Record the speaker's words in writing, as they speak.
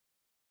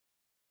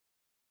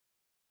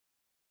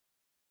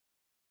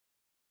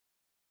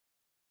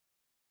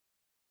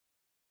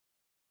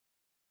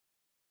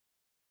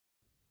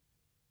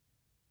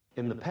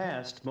In the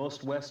past,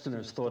 most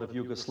Westerners thought of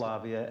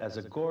Yugoslavia as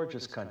a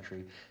gorgeous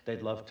country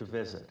they'd love to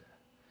visit.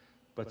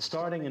 But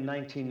starting in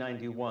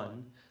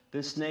 1991,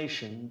 this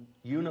nation,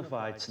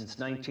 unified since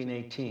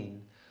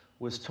 1918,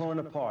 was torn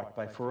apart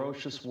by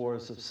ferocious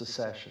wars of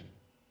secession.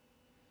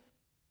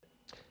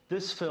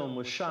 This film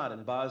was shot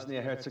in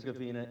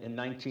Bosnia-Herzegovina in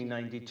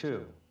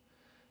 1992.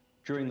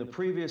 During the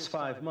previous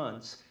 5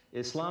 months,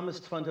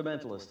 Islamist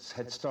fundamentalists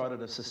had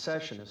started a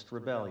secessionist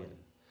rebellion.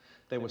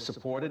 They were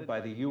supported by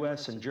the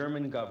US and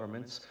German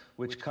governments,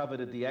 which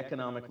coveted the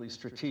economically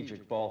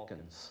strategic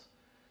Balkans.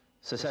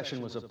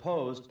 Secession was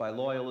opposed by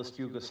loyalist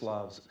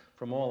Yugoslavs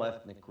from all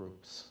ethnic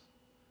groups.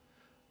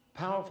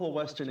 Powerful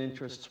Western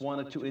interests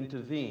wanted to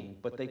intervene,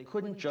 but they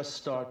couldn't just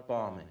start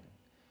bombing.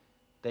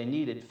 They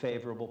needed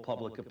favorable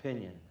public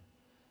opinion.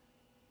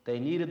 They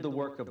needed the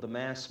work of the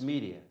mass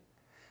media.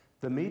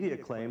 The media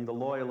claimed the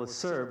loyalist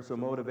Serbs were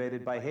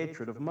motivated by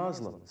hatred of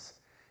Muslims.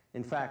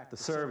 In fact, the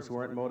Serbs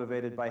weren't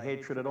motivated by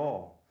hatred at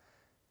all.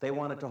 They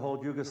wanted to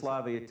hold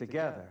Yugoslavia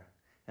together,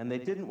 and they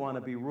didn't want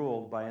to be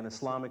ruled by an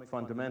Islamic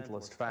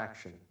fundamentalist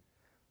faction.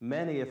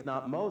 Many, if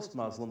not most,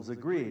 Muslims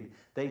agreed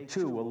they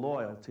too were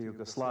loyal to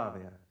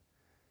Yugoslavia.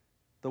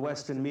 The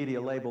Western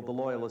media labeled the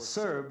loyalist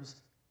Serbs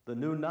the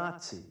new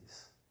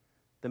Nazis.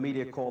 The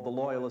media called the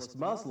loyalist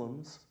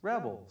Muslims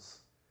rebels.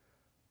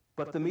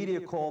 But the media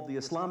called the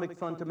Islamic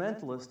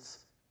fundamentalists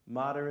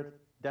moderate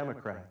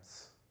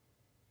Democrats.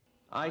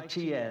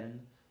 ITN,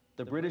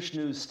 the British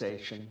news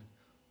station,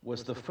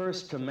 was the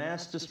first to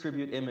mass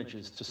distribute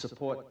images to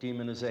support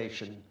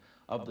demonization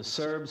of the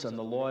Serbs and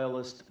the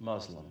loyalist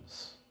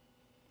Muslims.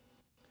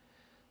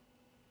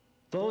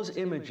 Those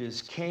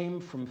images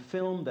came from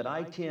film that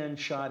ITN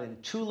shot in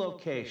 2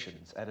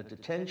 locations, at a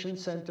detention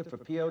center for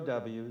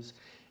POWs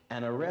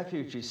and a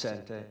refugee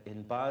center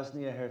in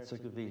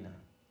Bosnia-Herzegovina.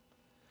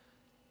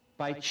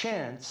 By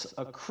chance,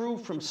 a crew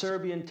from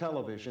Serbian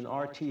television,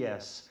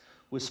 RTS,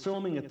 was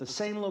filming at the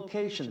same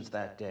locations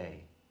that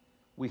day.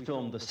 We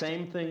filmed the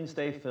same things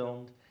they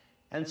filmed,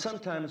 and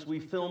sometimes we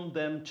filmed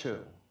them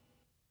too.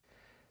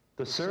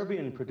 The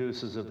Serbian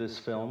producers of this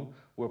film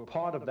were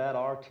part of that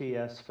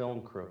RTS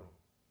film crew.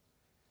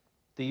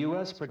 The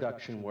US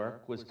production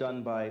work was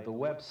done by the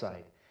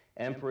website,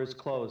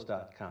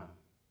 emperorsclothes.com.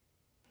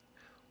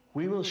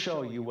 We will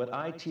show you what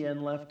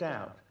ITN left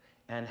out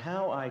and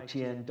how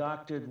ITN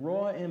doctored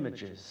raw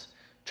images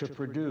to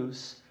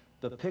produce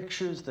the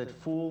pictures that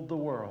fooled the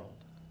world.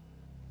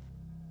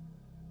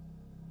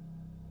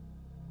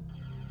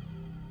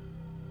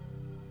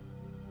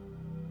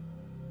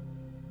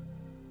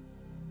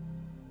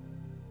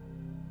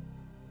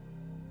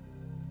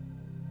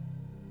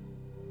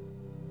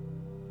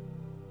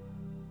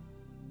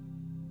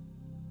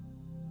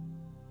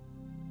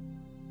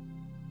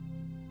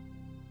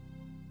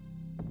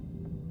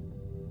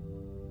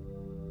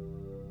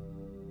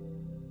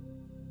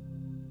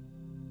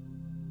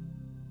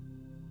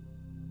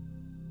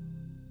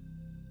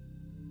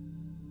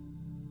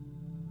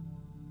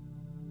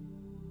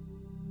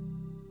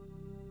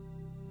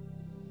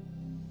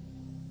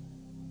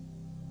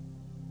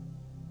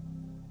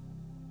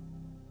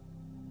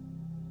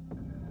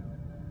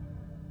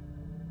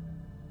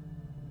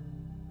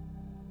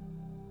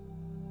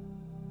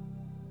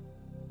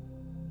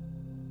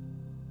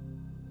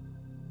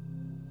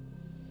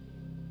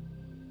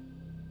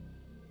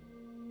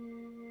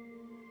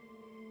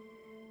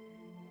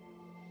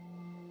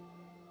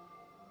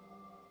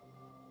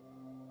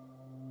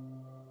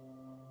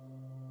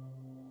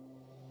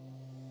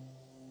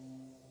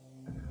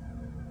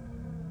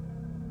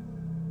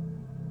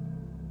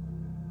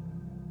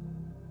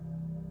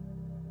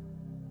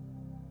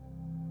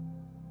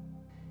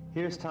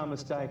 Here's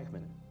Thomas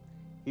Deichmann.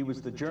 He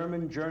was the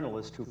German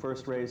journalist who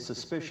first raised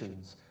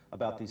suspicions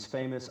about these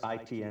famous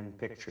ITN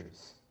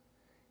pictures.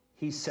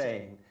 He's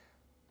saying,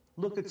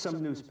 look at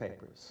some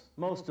newspapers,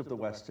 most of the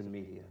Western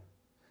media.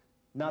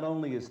 Not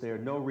only is there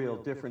no real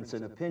difference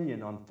in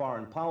opinion on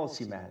foreign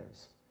policy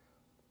matters,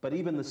 but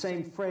even the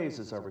same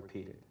phrases are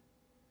repeated.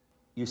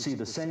 You see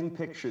the same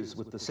pictures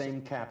with the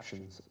same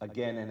captions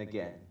again and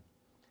again.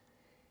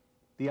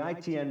 The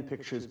ITN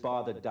pictures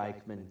bothered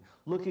Deichmann.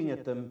 Looking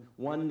at them,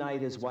 one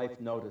night his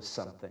wife noticed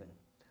something.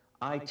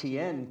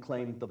 ITN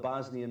claimed the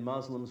Bosnian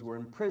Muslims were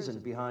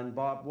imprisoned behind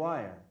barbed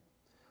wire.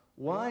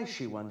 Why,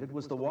 she wondered,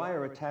 was the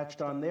wire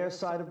attached on their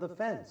side of the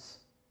fence?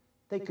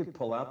 They could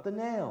pull out the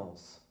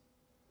nails.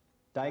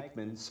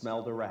 Deichmann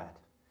smelled a rat.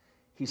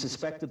 He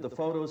suspected the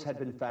photos had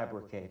been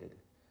fabricated.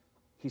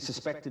 He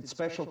suspected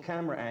special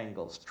camera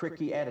angles,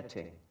 tricky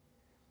editing.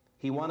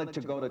 He wanted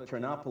to go to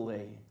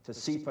Trnopolje to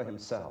see for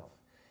himself.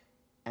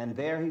 And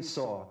there he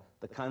saw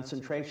the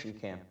concentration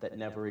camp that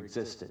never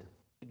existed.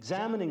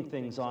 Examining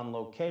things on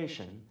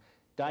location,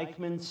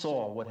 Deichmann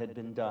saw what had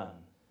been done.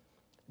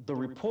 The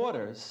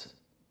reporters,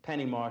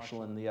 Penny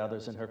Marshall and the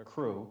others and her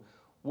crew,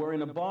 were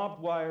in a barbed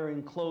wire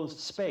enclosed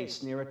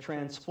space near a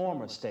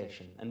transformer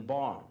station and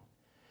barn.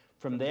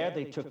 From there,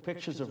 they took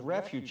pictures of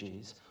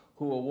refugees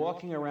who were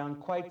walking around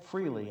quite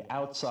freely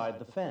outside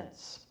the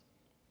fence.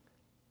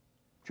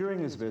 During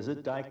his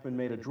visit, Dijkman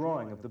made a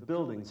drawing of the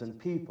buildings and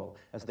people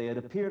as they had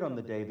appeared on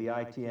the day the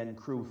ITN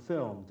crew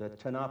filmed at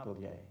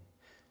Trnopolje.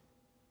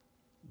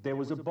 There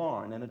was a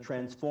barn and a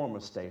transformer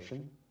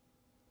station,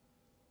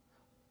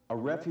 a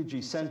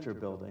refugee center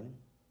building,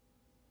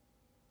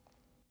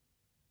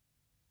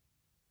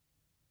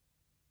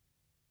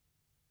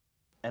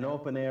 an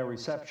open-air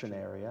reception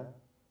area,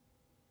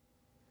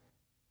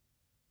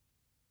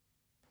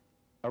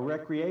 a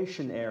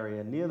recreation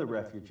area near the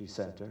refugee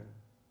center,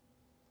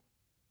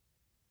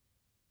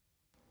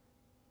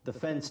 the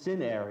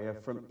fenced-in area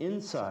from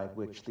inside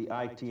which the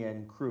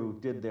ITN crew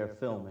did their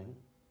filming,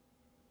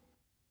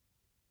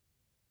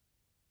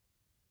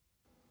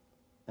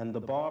 and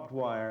the barbed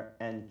wire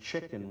and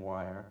chicken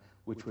wire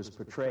which was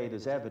portrayed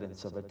as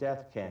evidence of a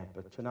death camp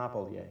at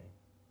Trnopolje.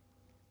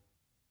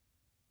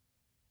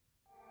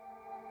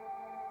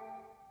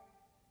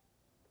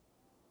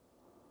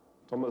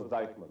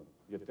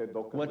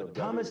 What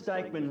Thomas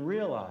Dijkman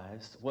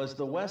realized was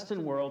the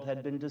Western world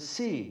had been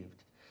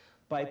deceived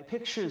by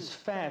pictures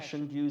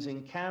fashioned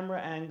using camera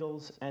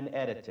angles and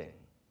editing.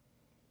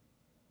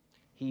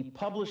 He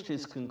published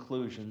his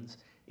conclusions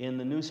in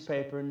the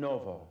newspaper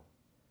Novo.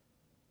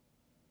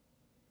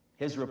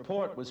 His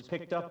report was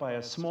picked up by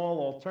a small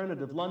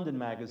alternative London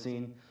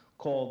magazine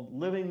called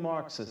Living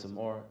Marxism,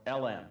 or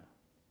LM.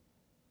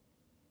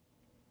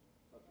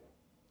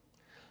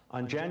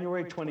 On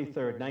January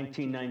 23rd,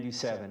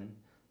 1997,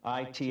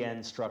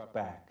 ITN struck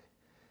back.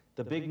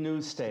 The big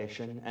news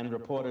station and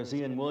reporters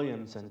Ian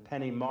Williams and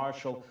Penny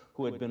Marshall,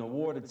 who had been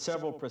awarded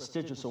several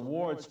prestigious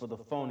awards for the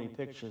phony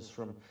pictures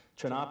from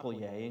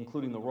Trnopolje,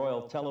 including the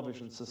Royal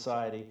Television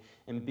Society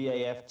and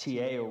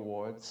BAFTA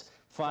awards,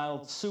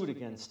 filed suit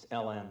against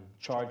LM,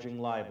 charging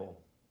libel.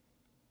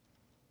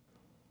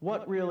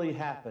 What really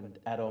happened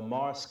at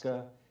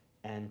Omarska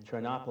and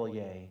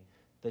Trnopolje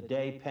the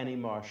day Penny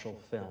Marshall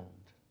filmed?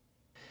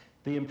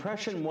 The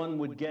impression one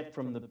would get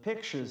from the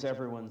pictures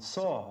everyone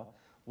saw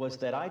was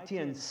that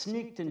ITN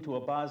sneaked into a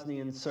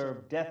Bosnian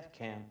Serb death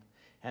camp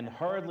and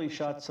hurriedly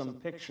shot some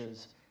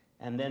pictures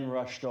and then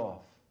rushed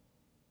off.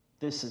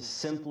 This is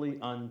simply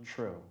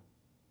untrue.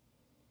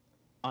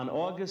 On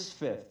August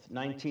 5th,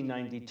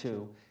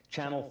 1992,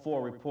 Channel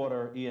 4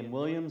 reporter Ian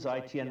Williams,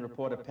 ITN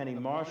reporter Penny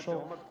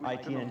Marshall,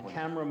 ITN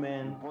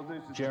cameraman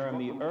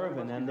Jeremy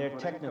Irvin, and their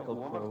technical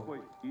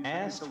crew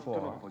asked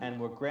for and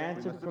were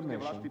granted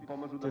permission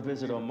to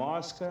visit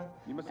Omarska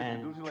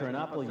and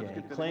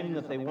Trnopolje, claiming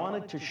that they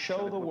wanted to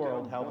show the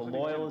world how the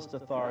loyalist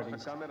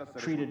authorities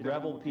treated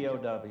rebel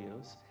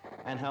POWs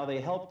and how they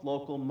helped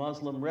local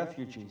Muslim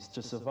refugees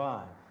to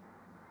survive.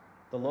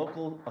 The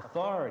local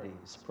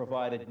authorities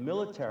provided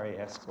military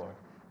escort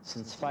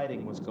since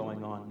fighting was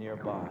going on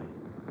nearby.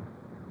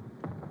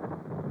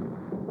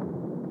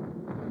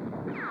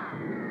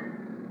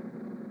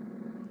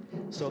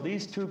 So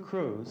these two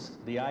crews,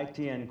 the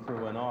ITN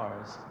crew and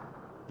ours,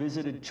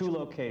 visited two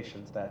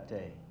locations that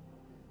day.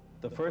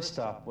 The first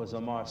stop was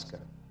Omarska.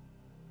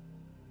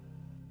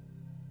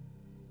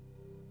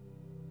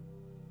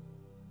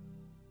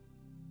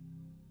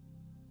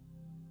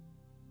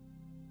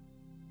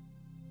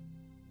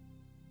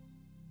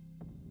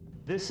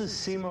 This is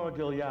Simo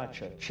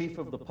Diljacha, chief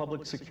of the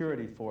public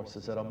security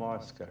forces at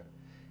Omarska.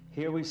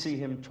 Here we see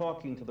him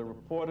talking to the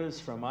reporters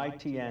from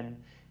ITN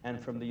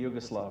and from the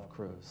Yugoslav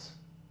crews.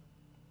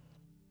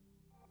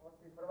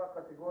 Prva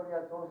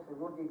kategorija to su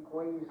ljudi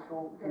koji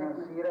su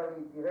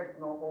finansirali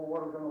direktno ovu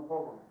oružanu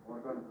pobunu.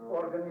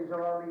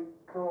 Organizovali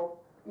to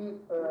i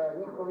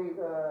njihovi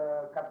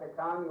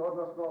kapetani,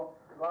 odnosno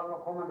glavno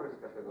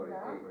komandovski.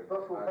 To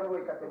su u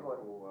prvoj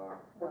kategoriji.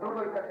 U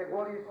drugoj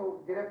kategoriji su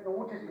direktno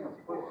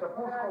učesnici koji su sa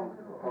puškom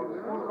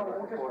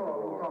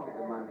učestvovali u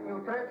tome. I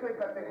u trećoj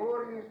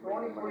kategoriji su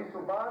oni koji su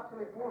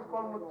bacili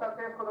puškom, sad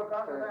teško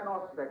dokazati da je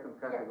nosio.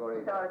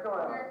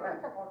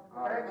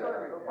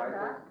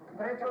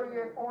 Trećoj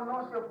je on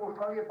nosio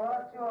pušku, ali je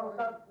bacio, ali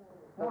sad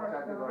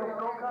mora se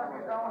dokazati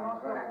da on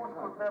nosio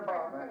pušku, treba.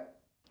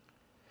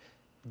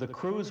 The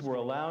crews were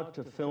allowed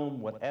to film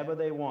whatever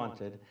they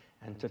wanted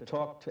and to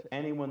talk to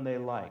anyone they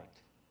liked.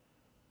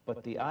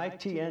 But the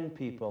ITN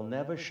people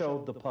never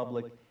showed the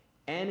public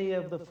any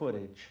of the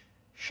footage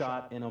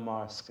shot in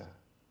Omarska.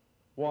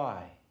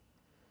 Why?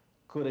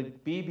 Could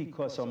it be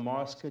because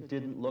Omarska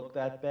didn't look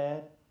that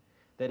bad?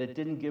 That it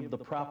didn't give the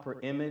proper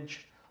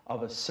image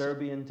of a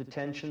Serbian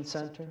detention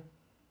center?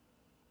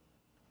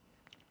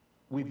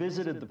 We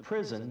visited the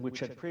prison, which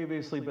had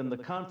previously been the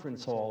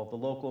conference hall of the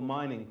local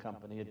mining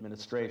company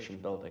administration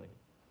building.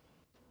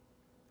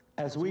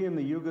 As we in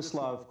the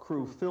Yugoslav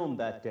crew filmed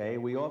that day,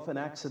 we often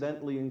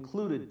accidentally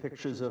included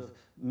pictures of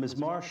Ms.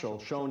 Marshall,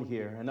 shown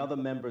here, and other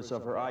members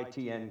of her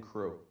ITN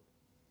crew.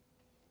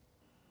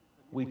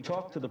 We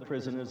talked to the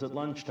prisoners at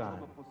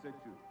lunchtime.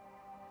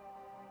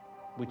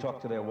 We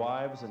talked to their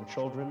wives and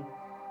children,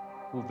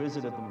 who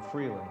visited them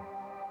freely.